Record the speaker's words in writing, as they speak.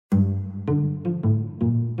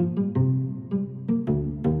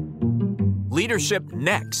Leadership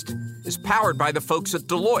Next is powered by the folks at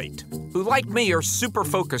Deloitte, who, like me, are super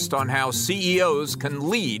focused on how CEOs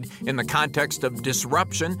can lead in the context of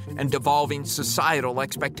disruption and evolving societal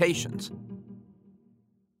expectations.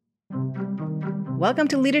 Welcome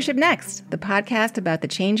to Leadership Next, the podcast about the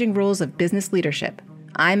changing rules of business leadership.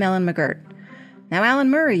 I'm Ellen McGirt. Now,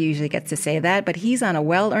 Alan Murray usually gets to say that, but he's on a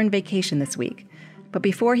well-earned vacation this week. But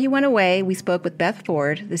before he went away, we spoke with Beth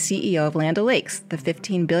Ford, the CEO of Land O'Lakes, the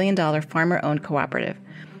 $15 billion farmer-owned cooperative.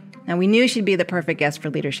 Now, we knew she'd be the perfect guest for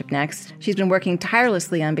Leadership Next. She's been working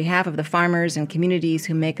tirelessly on behalf of the farmers and communities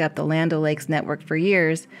who make up the Land O'Lakes network for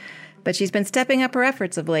years, but she's been stepping up her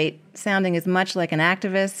efforts of late, sounding as much like an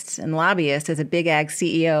activist and lobbyist as a big ag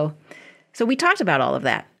CEO. So we talked about all of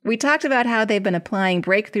that. We talked about how they've been applying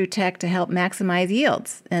breakthrough tech to help maximize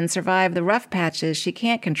yields and survive the rough patches she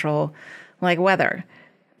can't control, like weather.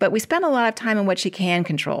 But we spent a lot of time on what she can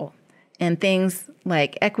control, and things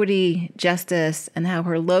like equity, justice, and how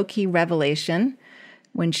her low-key revelation,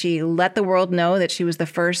 when she let the world know that she was the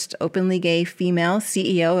first openly gay female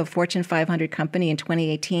CEO of a Fortune 500 company in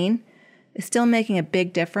 2018, is still making a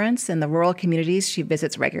big difference in the rural communities she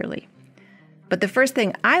visits regularly. But the first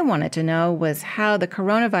thing I wanted to know was how the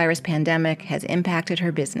coronavirus pandemic has impacted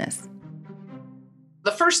her business.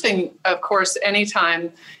 The first thing, of course,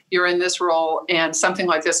 anytime you're in this role and something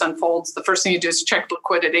like this unfolds, the first thing you do is check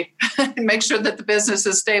liquidity and make sure that the business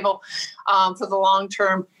is stable for the long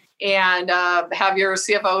term. And have your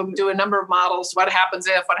CFO do a number of models, what happens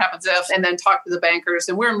if, and then talk to the bankers.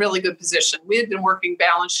 And we're in really good position. We had been working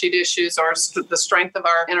balance sheet issues or the strength of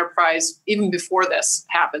our enterprise even before this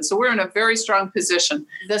happened. So we're in a very strong position.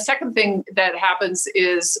 The second thing that happens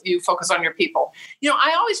is you focus on your people.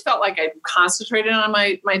 I always felt like I concentrated on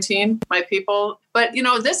my team, my people. But,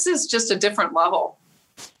 this is just a different level.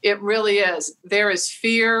 It really is. There is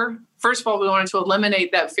fear. First of all, we wanted to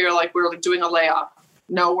eliminate that fear like we were doing a layoff.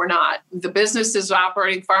 No, we're not. The business is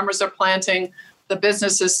operating. Farmers are planting. The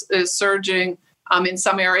business is surging in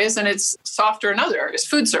some areas, and it's softer in other areas.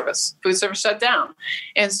 Food service shut down.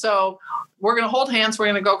 And so we're going to hold hands. We're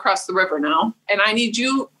going to go across the river now. And I need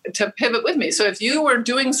you to pivot with me. So if you were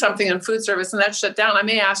doing something in food service and that shut down, I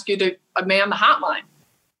may ask you to man the hotline.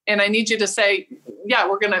 And I need you to say, yeah,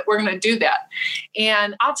 we're going to do that.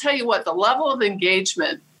 And I'll tell you what, the level of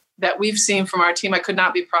engagement that we've seen from our team, I could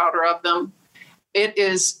not be prouder of them. It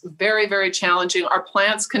is very, very challenging. Our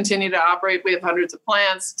plants continue to operate. We have hundreds of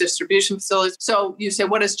plants, distribution facilities. So you say,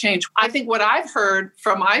 what has changed? I think what I've heard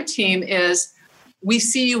from my team is we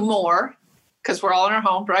see you more because we're all in our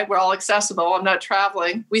home, right? We're all accessible. I'm not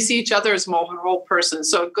traveling. We see each other as a whole person.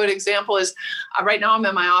 So a good example is right now I'm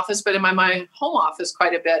in my office, but in my home office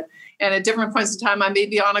quite a bit. And at different points in time, I may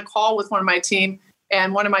be on a call with one of my team.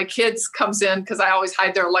 And one of my kids comes in because I always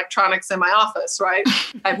hide their electronics in my office, right?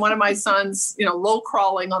 I have one of my sons, low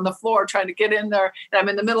crawling on the floor trying to get in there. And I'm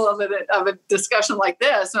in the middle of a discussion like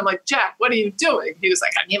this. And I'm like, Jack, what are you doing? He was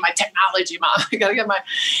like, I need my technology, Mom. I got to get my...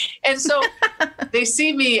 And so they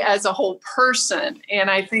see me as a whole person. And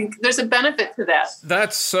I think there's a benefit to that.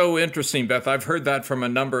 That's so interesting, Beth. I've heard that from a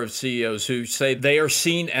number of CEOs who say they are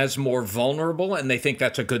seen as more vulnerable and they think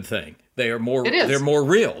that's a good thing. They're more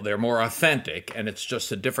real, they're more authentic, and it's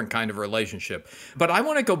just a different kind of relationship. But I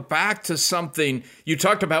want to go back to something, you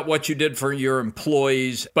talked about what you did for your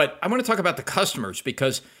employees, but I want to talk about the customers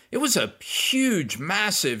because it was a huge,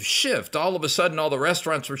 massive shift. All of a sudden, all the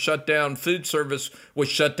restaurants were shut down, food service was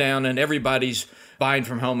shut down, and everybody's buying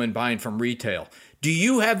from home and buying from retail. Do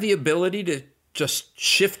you have the ability to just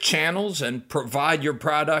shift channels and provide your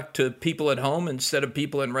product to people at home instead of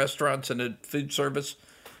people in restaurants and at food service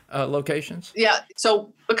locations? Yeah.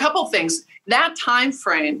 So a couple things. That time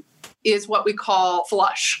frame is what we call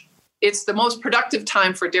flush. It's the most productive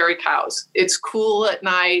time for dairy cows. It's cool at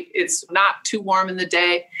night. It's not too warm in the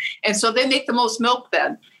day. And so they make the most milk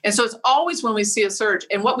then. And so it's always when we see a surge.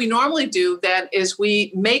 And what we normally do then is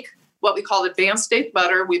we make what we call advanced state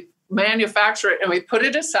butter. We manufacture it and we put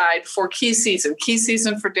it aside for key season. Key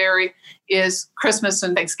season for dairy is Christmas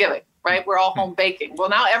and Thanksgiving. Right? We're all home baking. Well,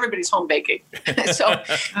 now everybody's home baking. So,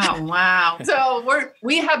 oh, wow. So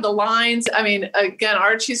we have the lines. I mean, again,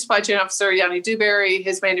 our Chief Supply Chain Officer, Yanni Dewberry,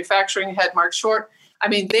 his manufacturing head, Mark Short. I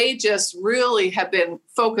mean, they just really have been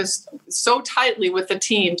focused so tightly with the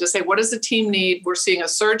team to say, what does the team need? We're seeing a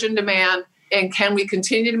surge in demand. And can we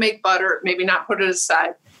continue to make butter? Maybe not put it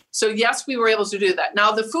aside. So yes, we were able to do that.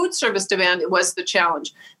 Now, the food service demand was the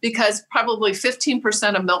challenge because probably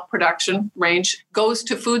 15% of milk production range goes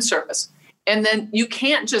to food service. And then you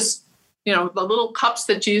can't just, the little cups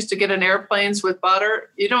that you used to get in airplanes with butter,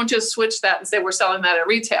 you don't just switch that and say we're selling that at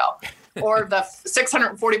retail. or the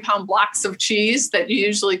 640-pound blocks of cheese that you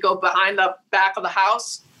usually go behind the back of the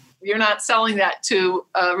house. You're not selling that to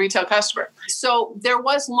a retail customer. So there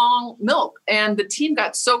was long milk, and the team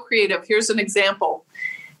got so creative. Here's an example.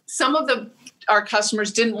 Some of our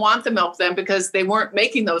customers didn't want the milk then because they weren't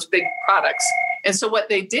making those big products. And so what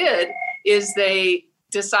they did is they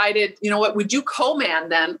decided, you know what, would you co-man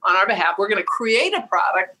then on our behalf? We're going to create a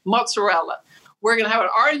product, mozzarella. We're going to have an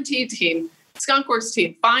R&D team, Skunkworks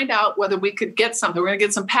team, find out whether we could get something. We're going to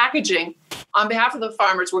get some packaging on behalf of the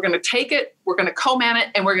farmers. We're going to take it, we're going to co-man it,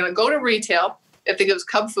 and we're going to go to retail, I think it was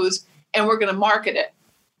Cub Foods, and we're going to market it.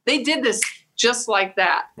 They did this just like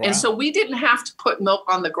that. Wow. And so we didn't have to put milk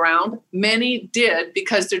on the ground. Many did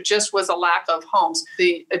because there just was a lack of homes.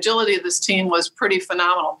 The agility of this team was pretty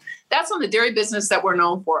phenomenal. That's on the dairy business that we're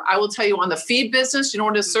known for. I will tell you on the feed business, you know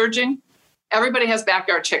what is surging? Everybody has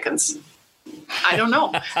backyard chickens. I don't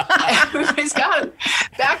know. Everybody's got them.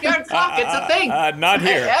 Backyard flock, it's a thing. Not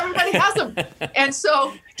here. Everybody has them. And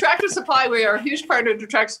so Tractor Supply, we are a huge partner to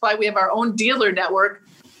Tractor Supply. We have our own dealer network.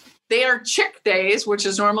 They are chick days, which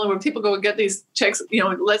is normally when people go and get these chicks. You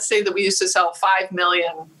know, let's say that we used to sell 5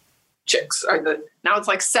 million chicks. Now it's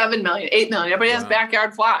like 7 million, 8 million. Everybody has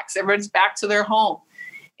backyard flocks. Everyone's back to their home.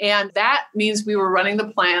 And that means we were running the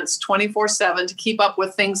plants 24/7 to keep up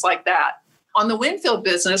with things like that. On the Winfield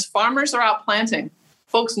business, farmers are out planting.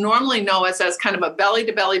 Folks normally know us as kind of a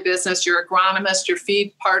belly-to-belly business. Your agronomist, your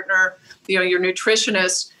feed partner, your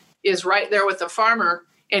nutritionist is right there with the farmer.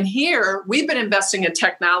 And here, we've been investing in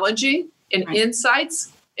technology, in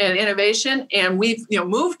insights, and innovation, and we've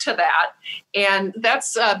moved to that. And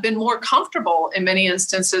that's been more comfortable in many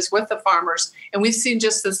instances with the farmers. And we've seen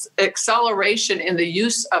just this acceleration in the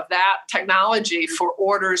use of that technology for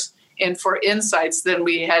orders and for insights than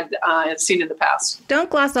we had seen in the past. Don't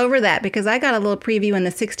gloss over that, because I got a little preview in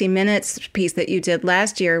the 60 Minutes piece that you did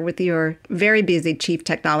last year with your very busy chief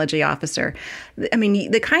technology officer. I mean,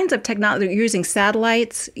 the kinds of technology, you're using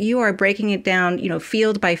satellites, you are breaking it down,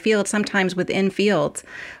 field by field, sometimes within fields,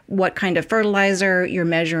 what kind of fertilizer you're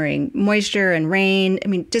measuring, moisture and rain. I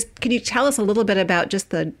mean, just could you tell us a little bit about just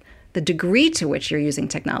the degree to which you're using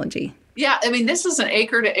technology? Yeah, I mean, this is an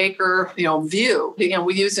acre-to-acre, view.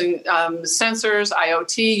 We're using sensors,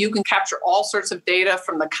 IoT. You can capture all sorts of data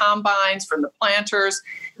from the combines, from the planters.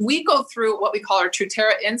 We go through what we call our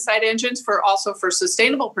Truterra Insight Engines for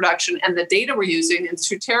sustainable production, and the data we're using in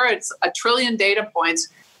Truterra, it's 1 trillion data points.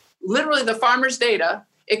 Literally, the farmer's data.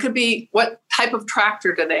 It could be what type of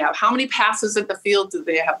tractor do they have? How many passes at the field do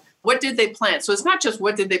they have? What did they plant? So it's not just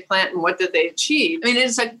what did they plant and what did they achieve. I mean,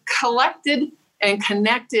 it's a collected and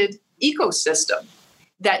connected ecosystem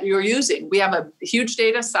that you're using. We have a huge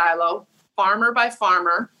data silo, farmer by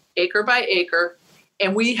farmer, acre by acre,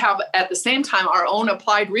 and we have at the same time our own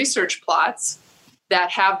applied research plots that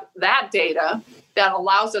have that data that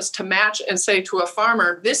allows us to match and say to a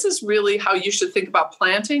farmer, this is really how you should think about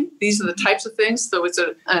planting. These are the types of things. So it's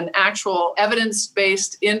an actual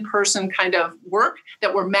evidence-based in-person kind of work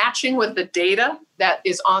that we're matching with the data that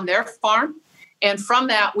is on their farm. And from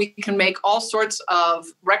that, we can make all sorts of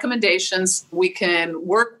recommendations. We can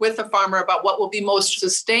work with the farmer about what will be most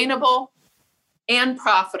sustainable and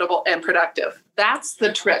profitable and productive. That's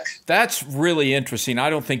the trick. That's really interesting. I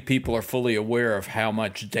don't think people are fully aware of how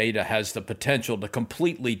much data has the potential to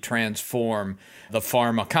completely transform the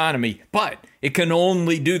farm economy. But it can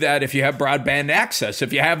only do that if you have broadband access,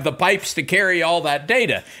 if you have the pipes to carry all that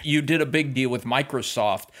data. You did a big deal with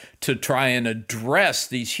Microsoft to try and address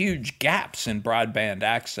these huge gaps in broadband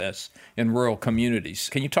access in rural communities.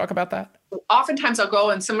 Can you talk about that? Oftentimes I'll go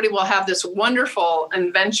and somebody will have this wonderful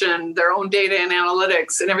invention, their own data and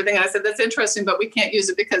analytics and everything. And I said, that's interesting, but we can't use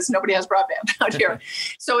it because nobody has broadband out here.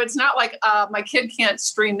 So it's not like my kid can't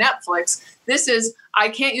stream Netflix. This is, I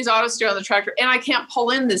can't use auto steer on the tractor and I can't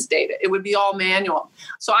pull in this data. It would be all manual.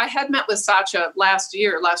 So I had met with Satya last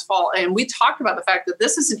fall, and we talked about the fact that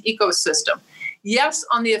this is an ecosystem. Yes,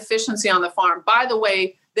 on the efficiency on the farm. By the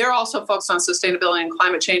way, they're also focused on sustainability and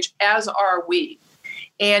climate change, as are we.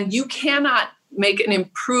 And you cannot make an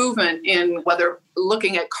improvement in whether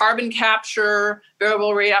looking at carbon capture,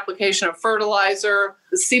 variable rate application of fertilizer,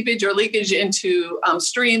 the seepage or leakage into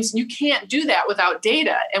streams. You can't do that without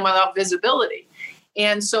data and without visibility.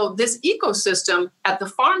 And so this ecosystem at the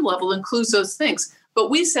farm level includes those things.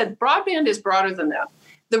 But we said broadband is broader than that.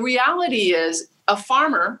 The reality is a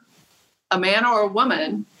farmer, a man or a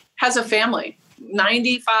woman, has a family.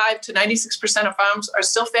 95 to 96% of farms are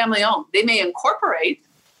still family owned. They may incorporate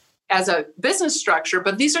as a business structure,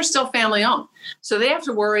 but these are still family owned. So they have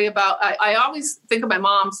to worry about, I always think of my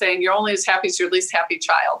mom saying, you're only as happy as your least happy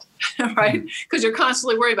child, right? Because you're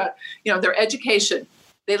constantly worried about, their education,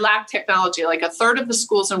 They lack technology. Like a third of the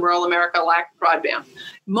schools in rural America lack broadband.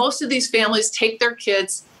 Most of these families take their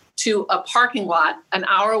kids to a parking lot an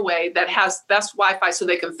hour away that has best Wi-Fi so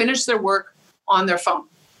they can finish their work on their phone.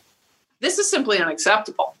 This is simply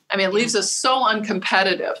unacceptable. I mean, it leaves us so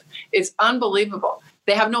uncompetitive. It's unbelievable.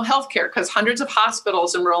 They have no health care because hundreds of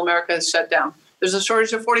hospitals in rural America has shut down. There's a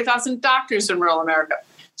shortage of 40,000 doctors in rural America.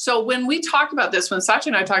 So when we talked about this, when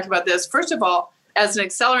Satya and I talked about this, first of all, as an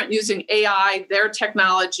accelerant using AI, their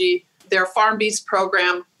technology, their Farm Beats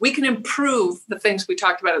program, we can improve the things we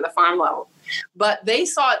talked about at the farm level. But they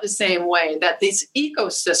saw it the same way, that this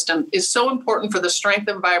ecosystem is so important for the strength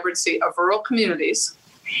and vibrancy of rural communities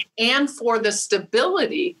and for the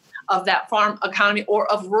stability of that farm economy or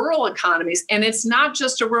of rural economies. And it's not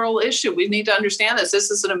just a rural issue. We need to understand this. This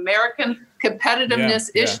is an American competitiveness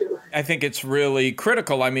issue. I think it's really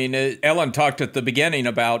critical. I mean, Ellen talked at the beginning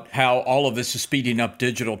about how all of this is speeding up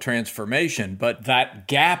digital transformation, but that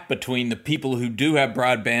gap between the people who do have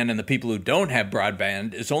broadband and the people who don't have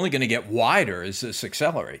broadband is only going to get wider as this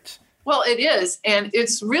accelerates. Well, it is. And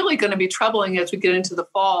it's really going to be troubling as we get into the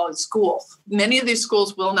fall in schools. Many of these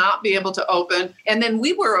schools will not be able to open. And then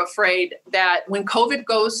we were afraid that when COVID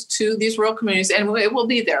goes to these rural communities, and it will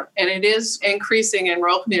be there, and it is increasing in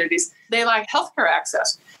rural communities, they lack healthcare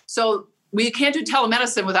access. So we can't do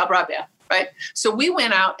telemedicine without broadband, right? So we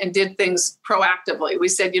went out and did things proactively. We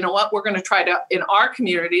said, you know what, we're going to try to, in our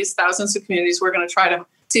communities, thousands of communities, we're going to try to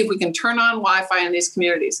see if we can turn on Wi-Fi in these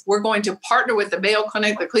communities. We're going to partner with the Mayo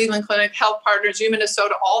Clinic, the Cleveland Clinic, Health Partners,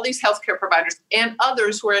 Minnesota, all these healthcare providers and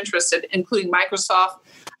others who are interested, including Microsoft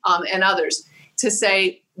and others, to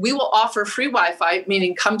say, we will offer free Wi-Fi,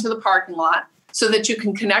 meaning come to the parking lot so that you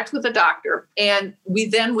can connect with a doctor. And we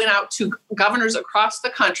then went out to governors across the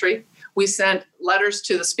country. We sent letters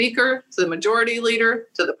to the speaker, to the majority leader,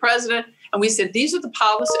 to the president, and we said, these are the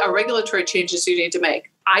policy or regulatory changes you need to make.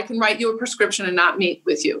 I can write you a prescription and not meet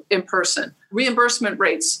with you in person. Reimbursement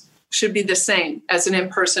rates should be the same as an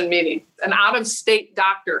in-person meeting. An out-of-state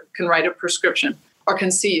doctor can write a prescription or can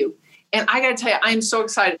see you. And I got to tell you, I'm so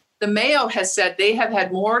excited. The Mayo has said they have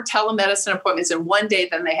had more telemedicine appointments in one day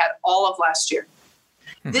than they had all of last year.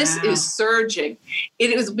 This is surging.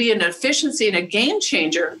 It will be an efficiency and a game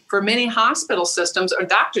changer for many hospital systems or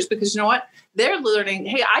doctors because you know what? They're learning,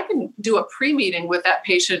 hey, I can do a pre-meeting with that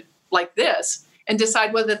patient like this and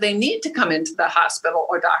decide whether they need to come into the hospital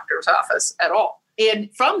or doctor's office at all.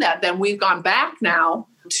 And from that, then we've gone back now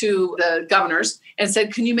to the governors and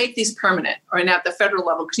said, can you make these permanent? Or at the federal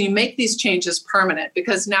level, can you make these changes permanent?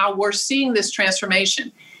 Because now we're seeing this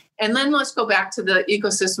transformation. And then let's go back to the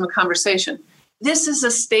ecosystem conversation. This is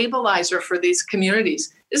a stabilizer for these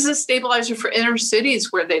communities. This is a stabilizer for inner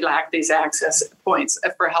cities where they lack these access points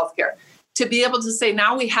for healthcare. To be able to say,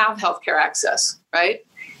 now we have healthcare access, right?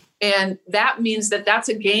 And that means that that's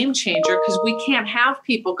a game changer because we can't have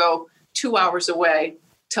people go 2 hours away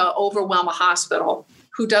to overwhelm a hospital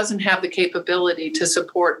who doesn't have the capability to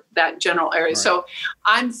support that general area. Right. So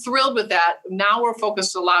I'm thrilled with that. Now we're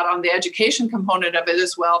focused a lot on the education component of it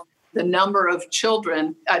as well. The number of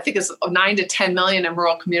children, I think it's 9 to 10 million in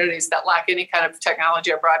rural communities that lack any kind of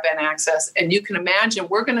technology or broadband access. And you can imagine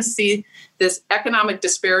we're going to see this economic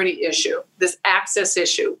disparity issue, this access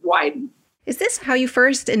issue widen. Is this how you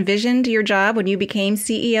first envisioned your job when you became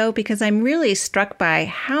CEO? Because I'm really struck by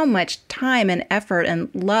how much time and effort and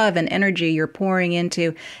love and energy you're pouring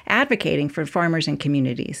into advocating for farmers and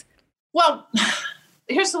communities. Well,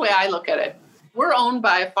 here's the way I look at it. We're owned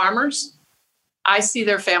by farmers. I see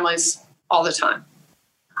their families all the time.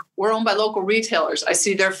 We're owned by local retailers. I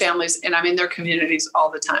see their families and I'm in their communities all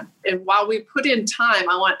the time. And while we put in time,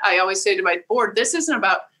 I always say to my board, this isn't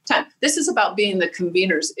about time. This is about being the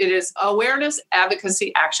conveners. It is awareness,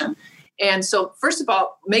 advocacy, action. And so first of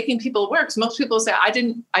all, making people aware, because most people say, I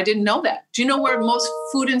didn't know that. Do you know where most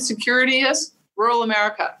food insecurity is? Rural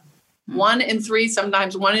America. 1 in 3,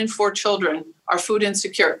 sometimes 1 in 4 children are food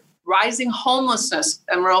insecure. Rising homelessness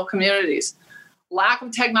in rural communities. Lack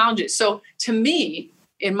of technology. So to me,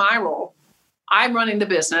 in my role, I'm running the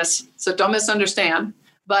business, so don't misunderstand,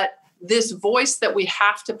 but this voice that we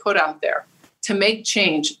have to put out there to make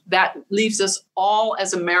change, that leaves us all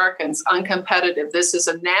as Americans uncompetitive. This is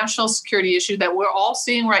a national security issue that we're all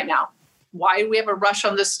seeing right now. Why do we have a rush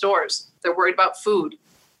on the stores? They're worried about food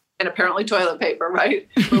and apparently toilet paper, right?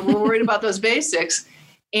 But we're worried about those basics.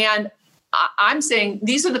 And I'm saying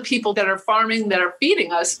these are the people that are farming, that are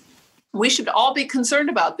feeding us. We should all be concerned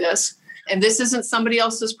about this. And this isn't somebody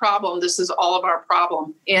else's problem. This is all of our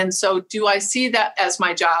problem. And so do I see that as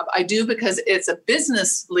my job? I do, because it's a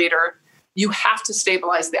business leader you have to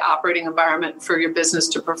stabilize the operating environment for your business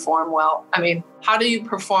to perform well. I mean, how do you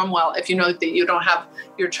perform well if you know that you don't have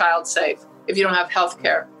your child safe, if you don't have health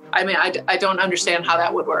care? I mean, I don't understand how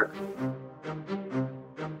that would work.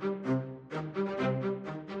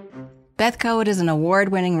 Beth Kowood is an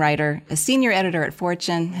award-winning writer, a senior editor at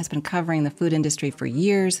Fortune, has been covering the food industry for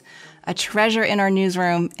years, a treasure in our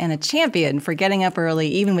newsroom, and a champion for getting up early,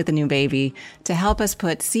 even with a new baby, to help us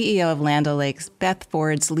put CEO of Land O'Lakes, Beth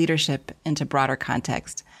Ford's leadership into broader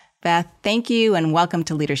context. Beth, thank you, and welcome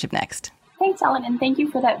to Leadership Next. Thanks, Ellen, and thank you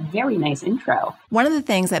for that very nice intro. One of the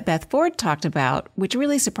things that Beth Ford talked about, which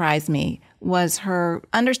really surprised me, was her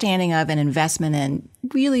understanding of an investment in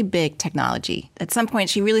really big technology. At some point,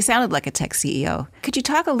 she really sounded like a tech CEO. Could you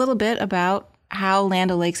talk a little bit about how Land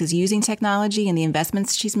O'Lakes is using technology and the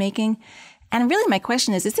investments she's making? And really, my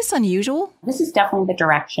question is this unusual? This is definitely the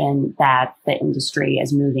direction that the industry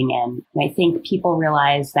is moving in. And I think people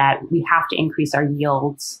realize that we have to increase our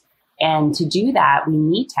yields. And to do that, we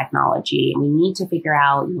need technology. We need to figure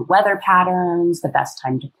out weather patterns, the best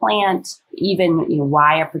time to plant, even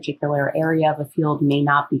why a particular area of a field may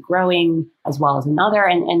not be growing as well as another.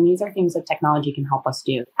 And these are things that technology can help us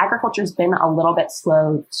do. Agriculture has been a little bit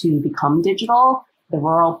slow to become digital. The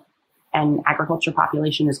rural and agriculture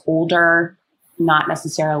population is older, not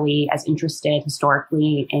necessarily as interested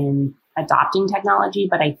historically in adopting technology,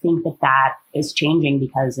 but I think that is changing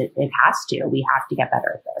because it has to. We have to get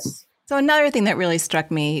better at this. So another thing that really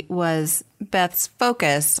struck me was Beth's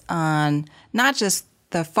focus on not just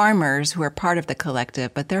the farmers who are part of the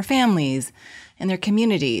collective, but their families and their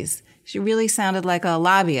communities. She really sounded like a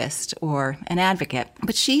lobbyist or an advocate.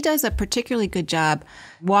 But she does a particularly good job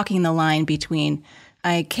walking the line between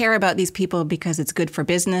I care about these people because it's good for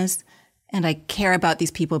business and I care about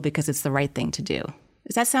these people because it's the right thing to do.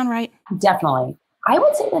 Does that sound right? Definitely. I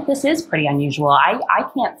would say that this is pretty unusual. I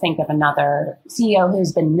can't think of another CEO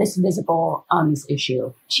who's been this visible on this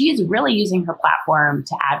issue. She is really using her platform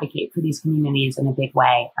to advocate for these communities in a big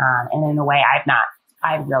way, and in a way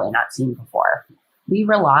I've really not seen before. We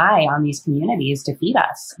rely on these communities to feed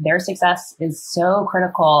us. Their success is so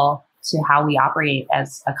critical to how we operate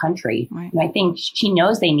as a country. Right. And I think she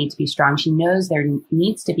knows they need to be strong. She knows there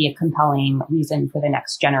needs to be a compelling reason for the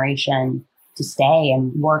next generation to stay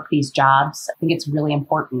and work these jobs. I think it's really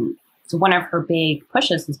important. So one of her big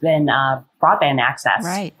pushes has been broadband access.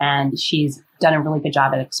 Right. And she's done a really good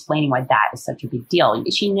job at explaining why that is such a big deal.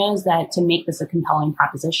 She knows that to make this a compelling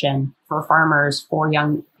proposition for farmers, for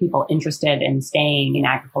young people interested in staying in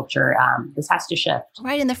agriculture, this has to shift.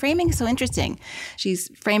 Right. And the framing is so interesting.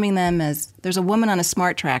 She's framing them as there's a woman on a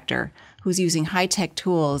smart tractor who's using high-tech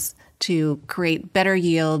tools to create better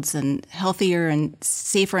yields and healthier and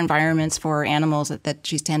safer environments for animals that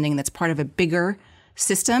she's tending that's part of a bigger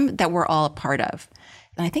system that we're all a part of.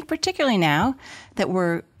 And I think particularly now that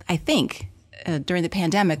during the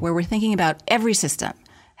pandemic, where we're thinking about every system,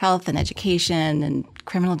 health and education and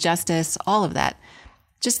criminal justice, all of that,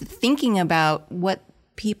 just thinking about what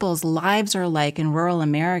people's lives are like in rural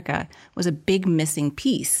America was a big missing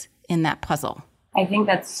piece in that puzzle. I think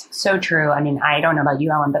that's so true. I mean, I don't know about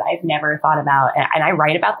you, Ellen, but I've never thought about, and I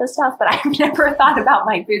write about this stuff, but I've never thought about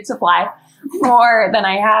my food supply more than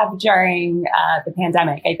I have during the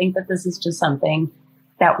pandemic. I think that this is just something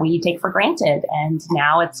that we take for granted. And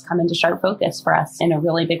now it's come into sharp focus for us in a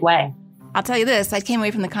really big way. I'll tell you this, I came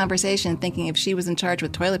away from the conversation thinking if she was in charge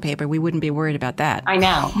with toilet paper, we wouldn't be worried about that. I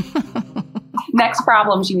know. Next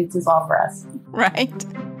problem she needs to solve for us. Right.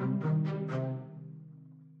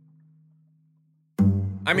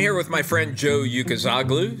 I'm here with my friend Joe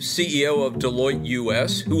Ukazoglu, CEO of Deloitte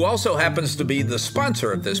US, who also happens to be the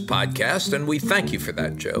sponsor of this podcast, and we thank you for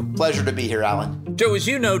that, Joe. Pleasure to be here, Alan. Joe, as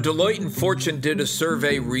you know, Deloitte and Fortune did a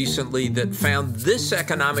survey recently that found this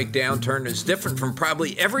economic downturn is different from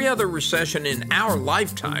probably every other recession in our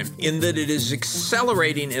lifetime in that it is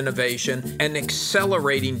accelerating innovation and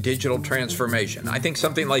accelerating digital transformation. I think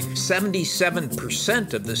something like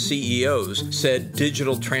 77% of the CEOs said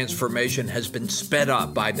digital transformation has been sped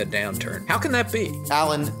up by the downturn. How can that be?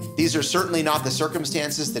 Alan, these are certainly not the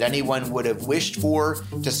circumstances that anyone would have wished for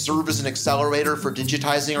to serve as an accelerator for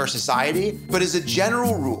digitizing our society. But as a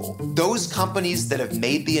general rule, those companies that have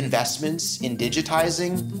made the investments in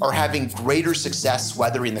digitizing are having greater success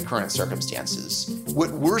weathering the current circumstances.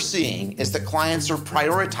 What we're seeing is that clients are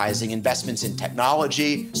prioritizing investments in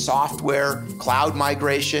technology, software, cloud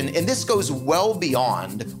migration, and this goes well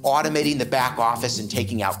beyond automating the back office and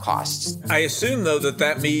taking out costs. I assume, though,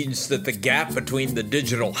 that means that the gap between the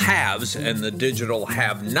digital haves and the digital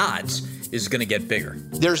have-nots is going to get bigger.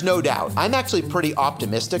 There's no doubt. I'm actually pretty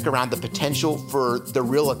optimistic around the potential for the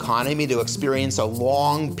real economy to experience a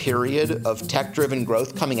long period of tech-driven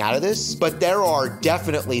growth coming out of this. But there are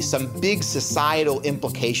definitely some big societal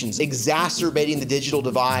implications exacerbating the digital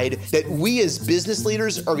divide that we as business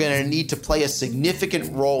leaders are going to need to play a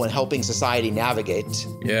significant role in helping society navigate.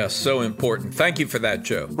 Yeah, so important. Thank you for that,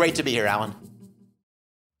 Joe. Great to be here, Alan.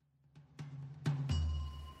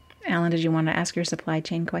 Alan, did you want to ask your supply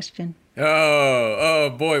chain question? Oh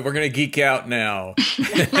boy, we're going to geek out now.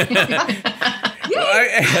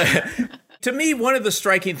 To me, one of the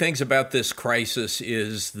striking things about this crisis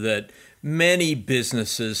is that many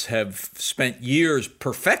businesses have spent years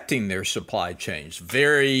perfecting their supply chains,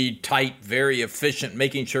 very tight, very efficient,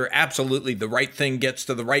 making sure absolutely the right thing gets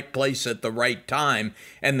to the right place at the right time.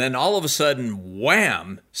 And then all of a sudden,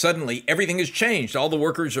 wham, suddenly everything has changed. All the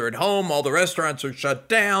workers are at home, all the restaurants are shut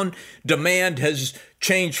down. Demand has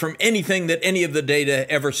changed from anything that any of the data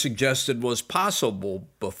ever suggested was possible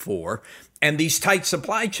before. And these tight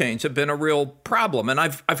supply chains have been a real problem. And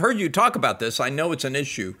I've heard you talk about this. I know it's an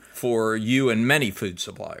issue for you and many food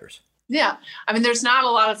suppliers. Yeah. I mean, there's not a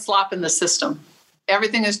lot of slop in the system.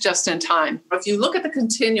 Everything is just in time. If you look at the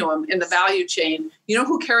continuum in the value chain, you know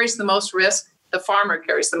who carries the most risk? The farmer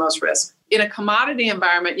carries the most risk. In a commodity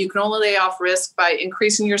environment, you can only lay off risk by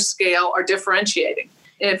increasing your scale or differentiating.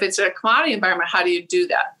 And if it's a commodity environment, how do you do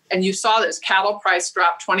that? And you saw this cattle price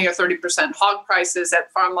drop 20 or 30%, hog prices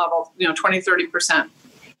at farm level, 20, 30%.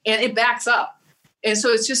 And it backs up. And so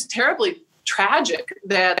it's just terribly tragic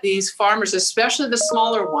that these farmers, especially the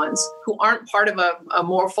smaller ones who aren't part of a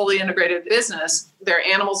more fully integrated business, their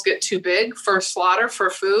animals get too big for slaughter, for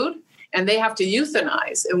food, and they have to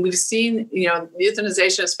euthanize. And we've seen,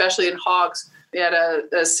 euthanization, especially in hogs, at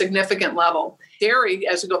a significant level. Dairy,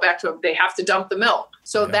 as we go back to it, they have to dump the milk.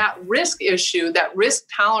 So that risk issue, that risk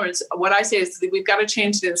tolerance, what I say is that we've got to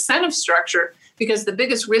change the incentive structure, because the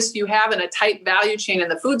biggest risk you have in a tight value chain in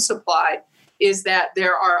the food supply is that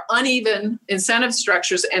there are uneven incentive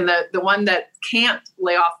structures, and the one that can't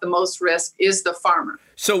lay off the most risk is the farmer.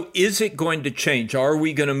 So is it going to change? Are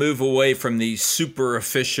we going to move away from these super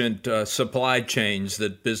efficient supply chains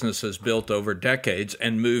that business has built over decades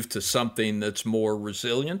and move to something that's more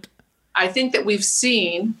resilient? I think that we've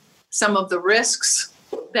seen some of the risks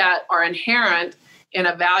that are inherent in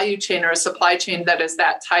a value chain or a supply chain that is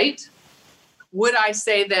that tight. Would I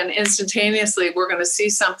say then instantaneously we're going to see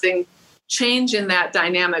something change in that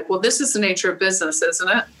dynamic? Well, this is the nature of business, isn't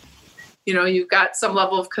it? You've got some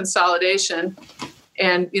level of consolidation,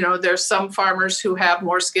 and, there's some farmers who have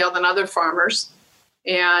more scale than other farmers,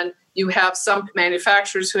 and you have some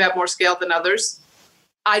manufacturers who have more scale than others.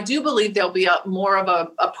 I do believe there'll be more of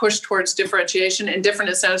a push towards differentiation and different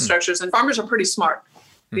incentive structures, and farmers are pretty smart.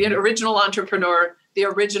 The original entrepreneur, the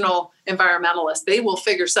original environmentalist, they will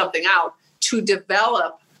figure something out to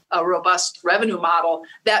develop a robust revenue model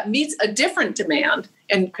that meets a different demand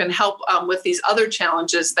and can help with these other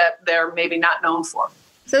challenges that they're maybe not known for.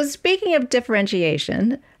 So speaking of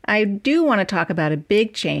differentiation, I do want to talk about a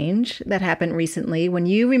big change that happened recently when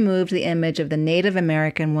you removed the image of the Native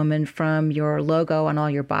American woman from your logo on all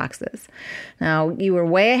your boxes. Now, you were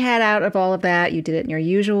way ahead out of all of that. You did it in your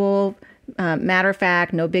usual matter of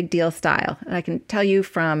fact, no big deal style. And I can tell you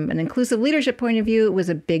from an inclusive leadership point of view, it was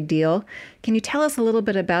a big deal. Can you tell us a little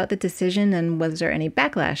bit about the decision, and was there any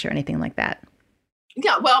backlash or anything like that?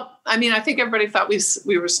 Yeah, well, I mean, I think everybody thought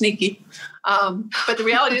we were sneaky. But the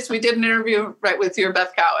reality is we did an interview right with your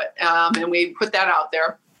Beth Cowett, and we put that out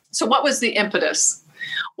there. So what was the impetus?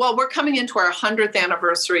 Well, we're coming into our 100th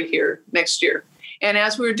anniversary here next year. And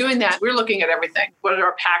as we were doing that, we were looking at everything. What is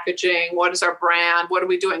our packaging? What is our brand? What are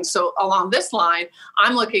we doing? So along this line,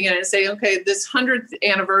 I'm looking at it and saying, okay, this 100th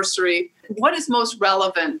anniversary, what is most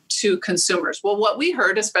relevant to consumers? Well, what we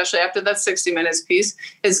heard, especially after that 60 Minutes piece,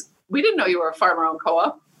 is we didn't know you were a farmer-owned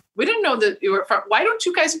co-op. We didn't know that you were a farmer. Why don't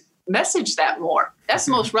you guys message that more? That's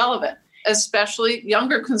most relevant, especially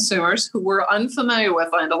younger consumers who were unfamiliar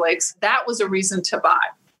with Land O'Lakes. That was a reason to buy.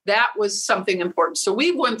 That was something important. So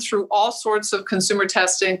we went through all sorts of consumer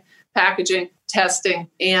testing, packaging, testing,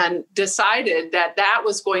 and decided that that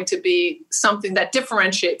was going to be something that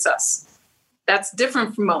differentiates us. That's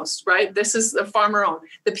different from most, right? This is the farmer-owned.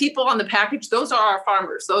 The people on the package, those are our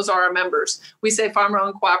farmers. Those are our members. We say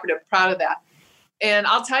farmer-owned cooperative, proud of that. And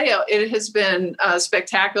I'll tell you, it has been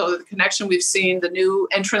spectacular, the connection we've seen, the new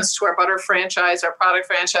entrance to our butter franchise, our product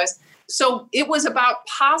franchise. So it was about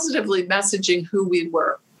positively messaging who we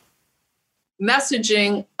were,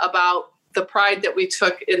 messaging about the pride that we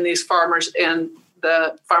took in these farmers and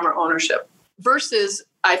the farmer ownership versus,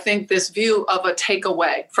 I think, this view of a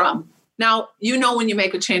takeaway from. Now, when you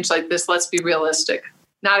make a change like this, let's be realistic.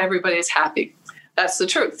 Not everybody is happy. That's the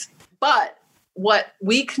truth. But what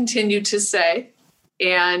we continue to say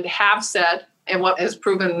and have said, and what has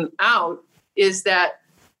proven out, is that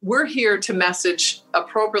we're here to message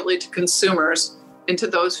appropriately to consumers and to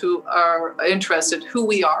those who are interested who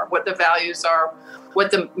we are, what the values are,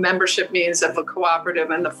 what the membership means of a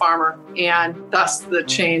cooperative and the farmer, and thus the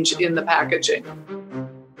change in the packaging.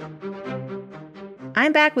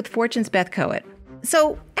 I'm back with Fortune's Beth Coet.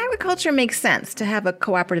 So agriculture makes sense to have a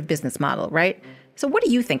cooperative business model, right? So what do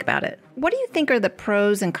you think about it? What do you think are the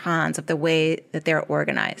pros and cons of the way that they're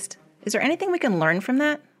organized? Is there anything we can learn from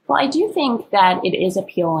that? Well, I do think that it is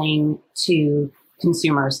appealing to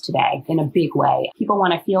consumers today in a big way. People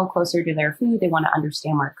want to feel closer to their food. They want to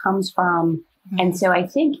understand where it comes from. And so I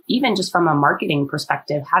think even just from a marketing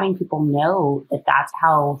perspective, having people know that that's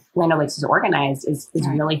how Land O'Lakes is organized is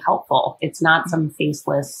really helpful. It's not some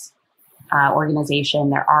faceless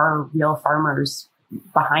organization. There are real farmers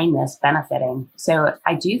behind this benefiting. So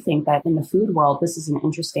I do think that in the food world, this is an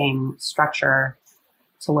interesting structure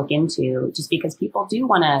to look into, just because people do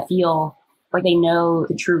want to feel like they know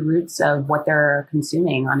the true roots of what they're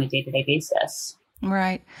consuming on a day-to-day basis.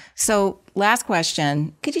 Right. So last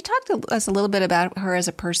question. Could you talk to us a little bit about her as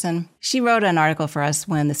a person? She wrote an article for us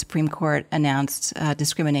when the Supreme Court announced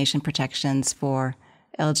discrimination protections for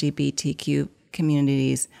LGBTQ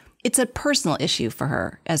communities. It's a personal issue for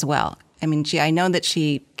her as well. I mean, I know that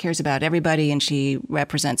she cares about everybody and she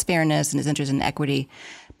represents fairness and is interested in equity,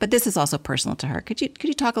 but this is also personal to her. Could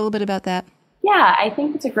you talk a little bit about that? Yeah, I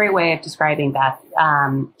think it's a great way of describing Beth.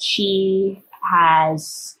 She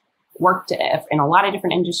has worked in a lot of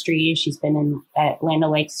different industries. She's been at Land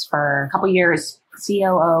O'Lakes for a couple years,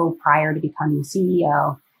 COO prior to becoming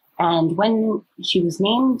CEO. And when she was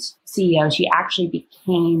named CEO, she actually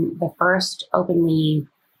became the first openly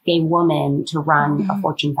gay woman to run a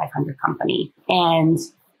Fortune 500 company. And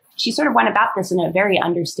she sort of went about this in a very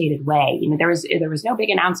understated way. There was no big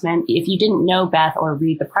announcement. If you didn't know Beth or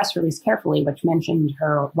read the press release carefully, which mentioned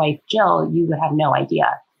her wife, Jill, you would have no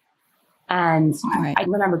idea. And I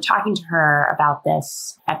remember talking to her about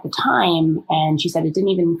this at the time, and she said it didn't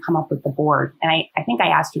even come up with the board. And I think I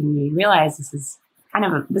asked her, do you realize this is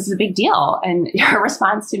a big deal? And her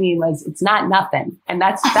response to me was, it's not nothing. And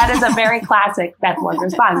that is a very classic Beth Ward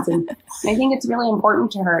response. And I think it's really important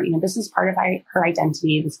to her. This is part of her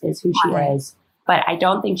identity. This is who she is. But I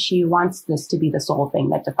don't think she wants this to be the sole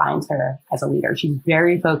thing that defines her as a leader. She's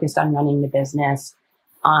very focused on running the business,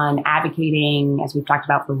 on advocating, as we've talked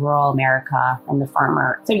about, for rural America and the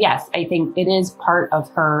farmer. So yes, I think it is part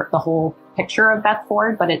of the whole picture of Beth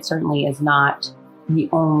Ford, but it certainly is not the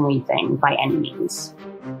only thing by any means.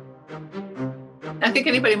 I think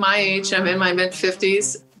anybody my age, I'm in my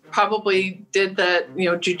mid-50s, probably did that,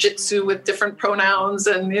 jujitsu with different pronouns,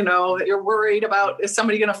 and, you're worried about, is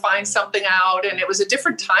somebody going to find something out? And it was a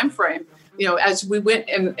different time frame, as we went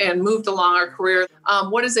and moved along our career.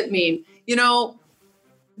 What does it mean?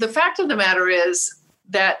 The fact of the matter is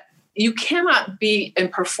that you cannot be and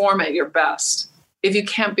perform at your best if you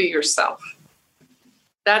can't be yourself.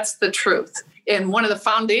 That's the truth. And one of the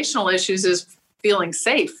foundational issues is feeling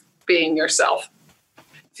safe being yourself,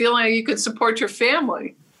 feeling like you could support your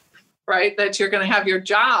family, right? That you're going to have your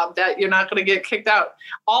job, that you're not going to get kicked out.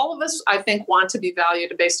 All of us, I think, want to be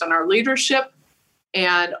valued based on our leadership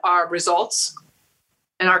and our results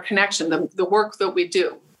and our connection, the work that we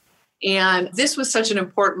do. And this was such an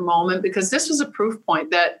important moment because this was a proof point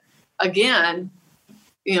that, again,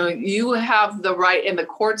 you have the right, and the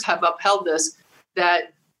courts have upheld this,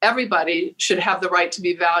 that everybody should have the right to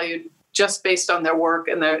be valued just based on their work,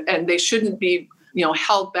 and they shouldn't be,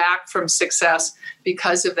 held back from success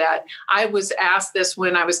because of that. I was asked this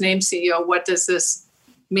when I was named CEO, what does this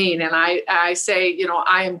mean? And I say,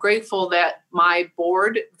 I am grateful that my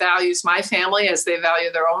board values my family as they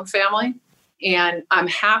value their own family. And I'm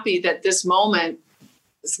happy that this moment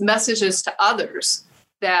messages to others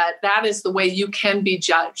that is the way you can be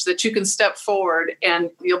judged, that you can step forward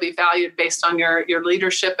and you'll be valued based on your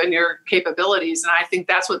leadership and your capabilities. And I think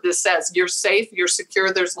that's what this says. You're safe, you're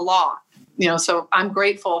secure, there's law. So I'm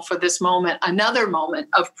grateful for this moment, another moment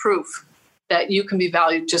of proof that you can be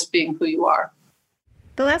valued just being who you are.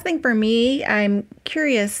 The last thing for me, I'm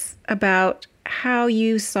curious about how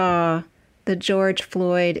you saw the George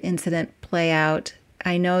Floyd incident play out.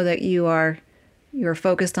 I know that you're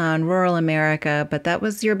focused on rural America, but that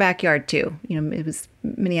was your backyard too.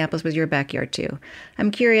 Minneapolis was your backyard too. I'm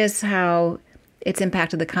curious how it's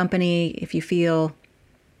impacted the company, if you feel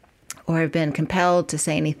or have been compelled to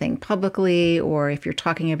say anything publicly, or if you're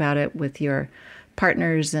talking about it with your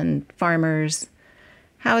partners and farmers.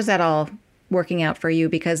 How is that all working out for you?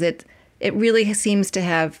 Because it really seems to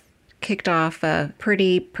have kicked off a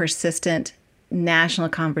pretty persistent national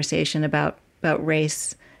conversation about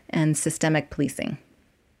race and systemic policing.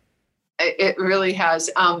 It really has.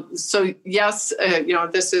 So yes,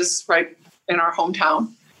 this is right in our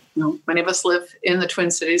hometown. Many of us live in the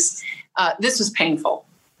Twin Cities. This was painful.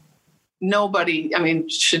 Nobody,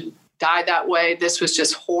 should die that way. This was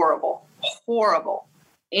just horrible, horrible.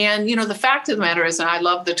 And, the fact of the matter is, and I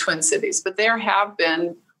love the Twin Cities, but there have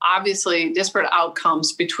been obviously disparate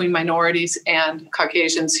outcomes between minorities and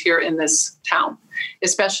Caucasians here in this town,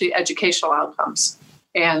 especially educational outcomes.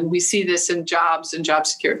 And we see this in jobs and job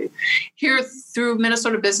security. Here through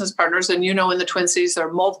Minnesota Business Partners, and in the Twin Cities, there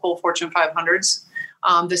are multiple Fortune 500s.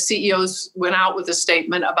 The CEOs went out with a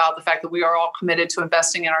statement about the fact that we are all committed to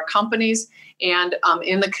investing in our companies and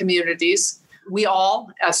in the communities. We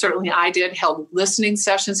all, certainly I did, held listening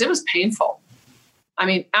sessions. It was painful.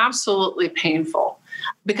 Absolutely painful.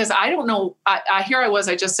 Because I don't know, I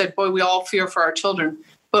just said, boy, we all fear for our children.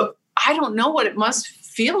 But I don't know what it must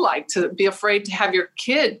feel like to be afraid to have your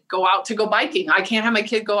kid go out to go biking. I can't have my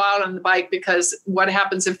kid go out on the bike because what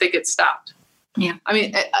happens if they get stopped? Yeah.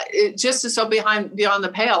 It just is so beyond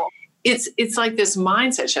the pale. It's like this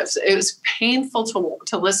mindset shift. It was painful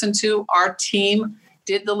to listen to. Our team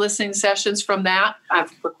did the listening sessions from that.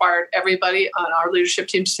 I've required everybody on our leadership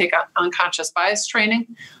team to take unconscious bias training.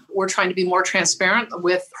 We're trying to be more transparent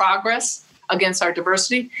with progress against our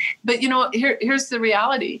diversity. But, here's the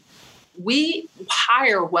reality. We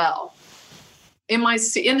hire well. In the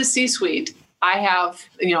C-suite, I have,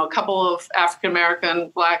 a couple of African-American,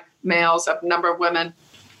 Black males, a number of women.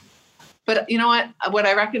 But you know what? What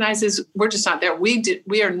I recognize is we're just not there.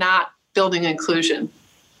 We are not building inclusion.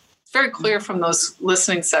 It's very clear from those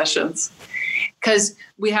listening sessions because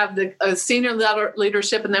we have the senior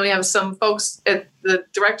leadership, and then we have some folks at the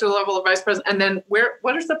director level of vice president. And then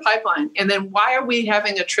what is the pipeline? And then why are we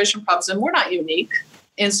having attrition problems? And we're not unique.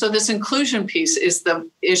 And so this inclusion piece is the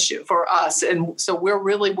issue for us. And so we're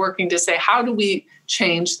really working to say, how do we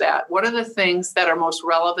change that? What are the things that are most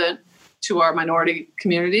relevant to our minority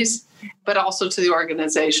communities, but also to the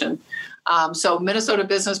organization? So Minnesota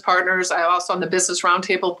Business Partners, I'm also on the Business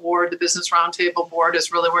Roundtable Board. The Business Roundtable Board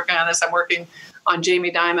is really working on this. I'm working on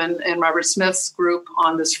Jamie Dimon and Robert Smith's group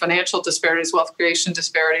on this financial disparities, wealth creation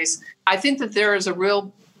disparities. I think that there is a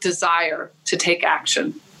real desire to take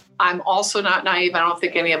action. I'm also not naive. I don't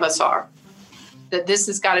think any of us are. That this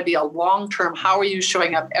has got to be a long-term, how are you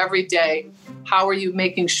showing up every day? How are you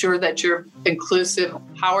making sure that you're inclusive?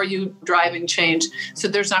 How are you driving change? So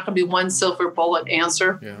there's not going to be one silver bullet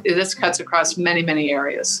answer. Yeah. This cuts across many, many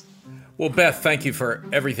areas. Well, Beth, thank you for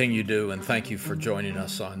everything you do, and thank you for joining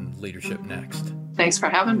us on Leadership Next. Thanks for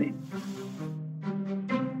having me.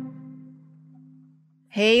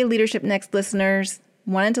 Hey, Leadership Next listeners.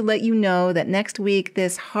 Wanted to let you know that next week,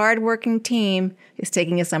 this hardworking team is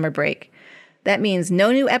taking a summer break. That means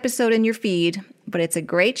no new episode in your feed, but it's a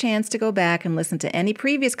great chance to go back and listen to any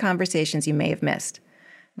previous conversations you may have missed.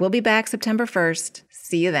 We'll be back September 1st.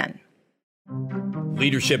 See you then.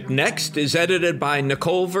 Leadership Next is edited by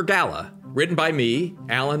Nicole Vergala, written by me,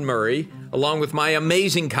 Alan Murray, along with my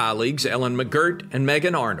amazing colleagues, Ellen McGirt and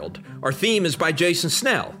Megan Arnold. Our theme is by Jason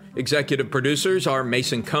Snell. Executive producers are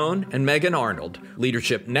Mason Cohn and Megan Arnold.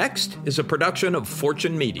 Leadership Next is a production of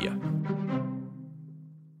Fortune Media.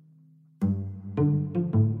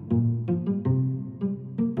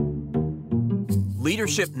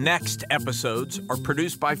 Leadership Next episodes are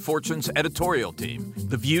produced by Fortune's editorial team.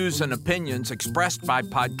 The views and opinions expressed by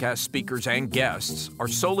podcast speakers and guests are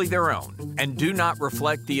solely their own and do not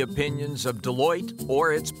reflect the opinions of Deloitte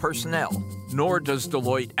or its personnel. Nor does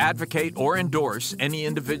Deloitte advocate or endorse any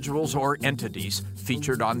individuals or entities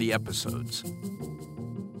featured on the episodes.